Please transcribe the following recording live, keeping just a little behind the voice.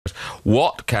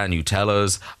What can you tell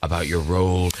us about your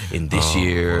role in this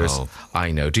year's? well.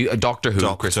 I know. Doctor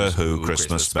Who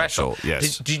Christmas special.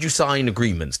 Yes. Did you sign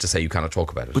agreements to say you cannot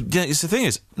talk about it? But yeah, it's the thing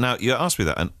is, now you asked me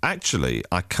that, and actually,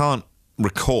 I can't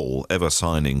recall ever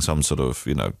signing some sort of,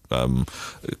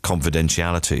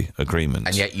 confidentiality agreement.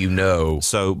 And yet you know.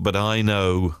 So, but I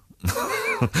know.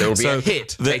 There will be a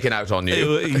hit taken out on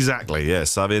you. Exactly,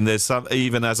 yes. I mean, there's some,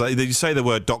 even as you say the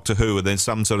word Doctor Who, and then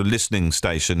some sort of listening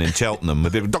station in Cheltenham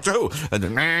with people, Doctor Who, and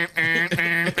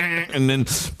then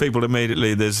people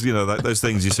immediately, there's, those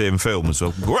things you see in films.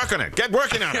 So, work on it, get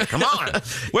working on it, come on.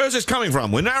 Where's this coming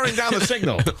from? We're narrowing down the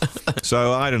signal.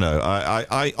 So, I don't know.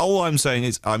 I all I'm saying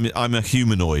is I'm a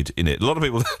humanoid in it. A lot of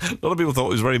people thought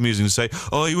it was very amusing to say,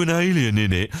 "Oh, you an alien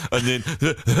in it?" And then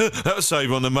that was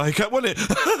save on the makeup, wasn't it?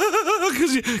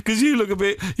 Because you look a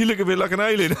bit like an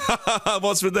alien.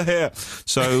 What's with the hair?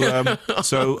 So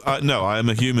no, I am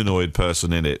a humanoid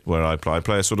person in it, where I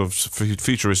play a sort of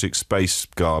futuristic space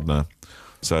gardener.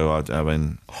 So I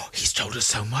mean, he's told us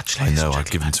so much. I know I've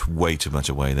given way too much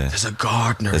away there. There's a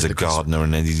gardener.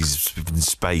 And then he's in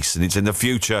space, and it's in the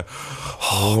future.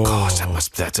 Oh gosh,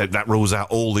 that rules out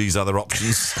all these other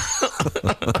options.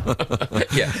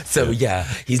 Yeah. So yeah,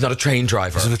 he's not a train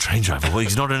driver. He's not a train driver. Well,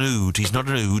 he's not an ood.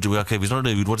 Okay, if he's not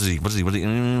an ood, what is he? How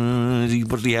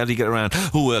do he get around?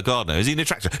 Oh, a gardener. Is he in a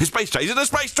tractor? He's he's in a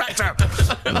space tractor.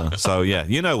 So yeah,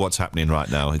 you know what's happening right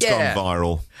now. It's gone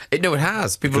viral. No, it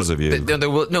has. People, because of you.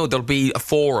 There'll be a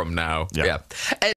forum now. Yeah.